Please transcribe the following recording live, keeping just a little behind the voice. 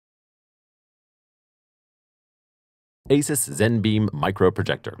Asus Zenbeam Micro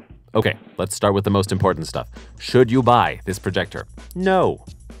Projector. Okay, let's start with the most important stuff. Should you buy this projector? No.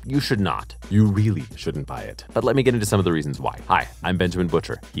 You should not. You really shouldn't buy it. But let me get into some of the reasons why. Hi, I'm Benjamin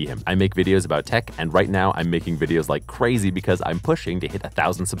Butcher, he, him. I make videos about tech, and right now I'm making videos like crazy because I'm pushing to hit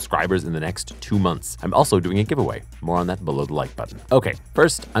 1,000 subscribers in the next 2 months. I'm also doing a giveaway. More on that below the like button. Okay,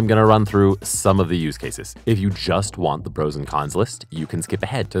 first, I'm gonna run through some of the use cases. If you just want the pros and cons list, you can skip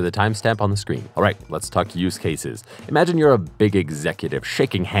ahead to the timestamp on the screen. All right, let's talk use cases. Imagine you're a big executive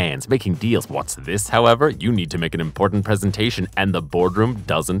shaking hands, making deals. What's this, however? You need to make an important presentation, and the boardroom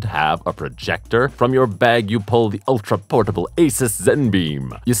doesn't have a projector. From your bag, you pull the ultra-portable Asus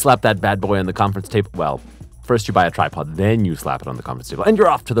Zenbeam. You slap that bad boy on the conference table. Well, first you buy a tripod, then you slap it on the conference table, and you're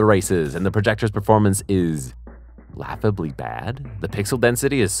off to the races, and the projector's performance is laughably bad. The pixel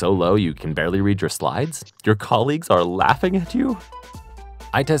density is so low you can barely read your slides. Your colleagues are laughing at you.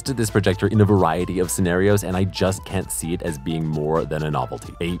 I tested this projector in a variety of scenarios, and I just can't see it as being more than a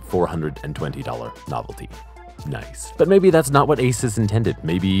novelty. A $420 novelty. Nice. But maybe that's not what Asus intended.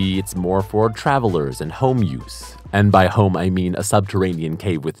 Maybe it's more for travelers and home use. And by home, I mean a subterranean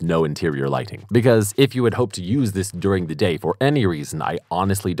cave with no interior lighting. Because if you had hoped to use this during the day for any reason, I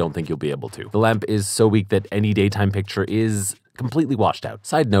honestly don't think you'll be able to. The lamp is so weak that any daytime picture is completely washed out.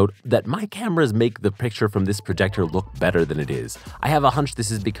 Side note, that my cameras make the picture from this projector look better than it is. I have a hunch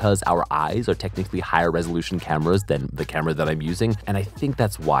this is because our eyes are technically higher resolution cameras than the camera that I'm using, and I think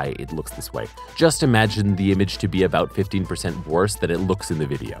that's why it looks this way. Just imagine the image to be about 15% worse than it looks in the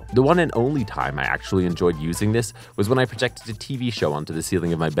video. The one and only time I actually enjoyed using this was when I projected a TV show onto the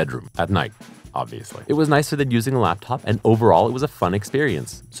ceiling of my bedroom at night. Obviously. It was nicer than using a laptop, and overall it was a fun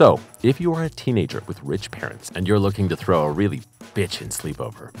experience. So, if you are a teenager with rich parents and you're looking to throw a really bitchin'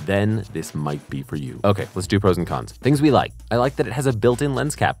 sleepover, then this might be for you. Okay, let's do pros and cons. Things we like. I like that it has a built-in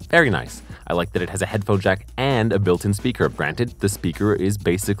lens cap. Very nice. I like that it has a headphone jack and a built-in speaker. Granted, the speaker is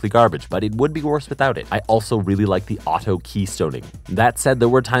basically garbage, but it would be worse without it. I also really like the auto keystoning. That said, there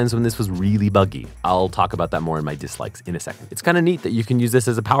were times when this was really buggy. I'll talk about that more in my dislikes in a second. It's kind of neat that you can use this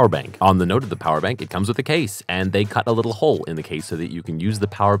as a power bank. On the note of the power bank, it comes with a case, and they cut a little hole in the case so that you can use the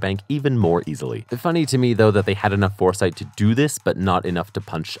power bank even more easily. It's funny to me, though, that they had enough foresight to do this, but not enough to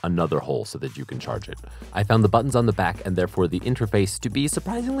punch another hole so that you can charge it. I found the buttons on the back and therefore the interface to be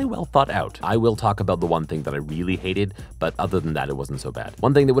surprisingly well thought out. I will talk about the one thing that I really hated, but other than that, it wasn't so bad.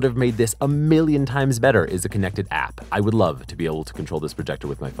 One thing that would have made this a million times better is a connected app. I would love to be able to control this projector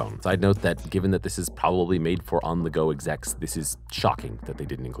with my phone. Side note that given that this is probably made for on-the-go execs, this is shocking that they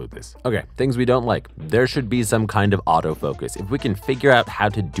didn't include this. Okay, things we don't like. There should be some kind of autofocus. If we can figure out how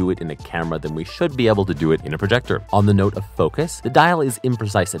to do it in a camera, then we should be able to do it in a projector. On the note of focus, the dial is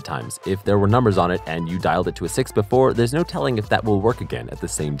imprecise at times. If there were numbers on it and you dialed it to a 6 before, there's no telling if that will work again at the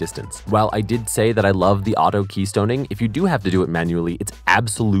same distance. While I did say that I love the auto keystoning, if you do have to do it manually, it's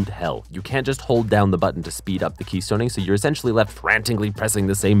absolute hell. You can't just hold down the button to speed up the keystoning, so you're essentially left frantically pressing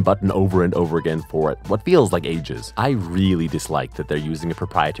the same button over and over again for what feels like ages. I really dislike that they're using a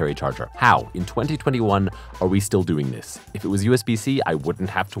proprietary charger. How, in 2021, are we still doing this? If it was USB-C, I wouldn't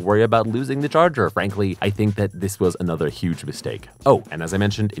have to worry about losing the charger. Frankly, I think that this was another huge mistake. Oh, and as I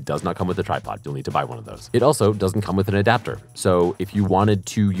mentioned, it does not come with a tripod. You'll need to buy one of those. It also doesn't come with an adapter. So if you wanted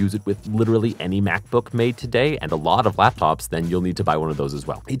to use it with literally any MacBook made today and a lot of laptops, then you'll need to buy one of those as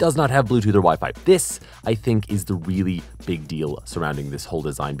well. It does not have Bluetooth or Wi-Fi. This, I think, is the really big deal surrounding this whole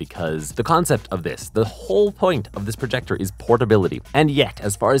design, because the concept of this, the whole point of this projector is portability. And yet,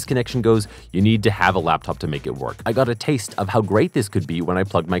 as far as connection goes, you need to have a laptop to make it work. I got a taste of how great this could be when I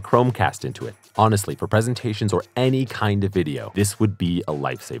plugged my Chromecast into it. Honestly, for presentations or any kind of video, this would be a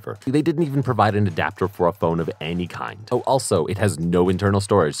lifesaver. They didn't even provide an adapter for a phone of any kind. Oh, also, it has no internal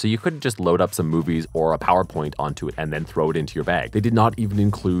storage, so you couldn't just load up some movies or a PowerPoint onto it and then throw it into your bag. They did not even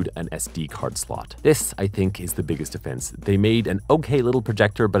include an SD card slot. This, I think, is the biggest offense. They made an okay little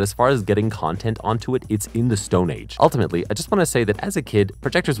projector, but as far as getting content onto it, it's in the Stone Age. Ultimately, I just want to say that as a kid,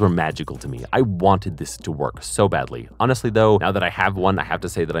 projectors were magical to me. I wanted this to work so badly. Honestly, though, now that I have one, I have to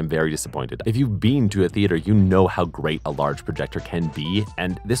say that I'm very disappointed. If you've been to a theater, you know how great a large projector can be,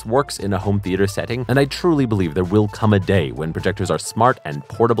 and this works in a home theater setting, and I truly believe there will come a day when projectors are smart and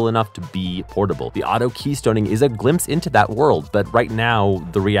portable enough to be portable. The auto keystoning is a glimpse into that world, but right now,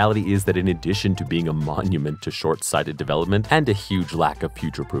 the reality is that in addition to being a monument to short-sighted development and a huge lack of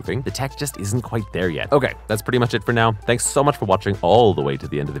future-proofing, the tech just isn't quite there yet. Okay, that's pretty much it for now. Thanks so much for watching all the way to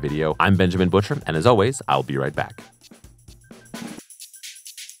the end of the video. I'm Benjamin Butcher, and as always, I'll be right back.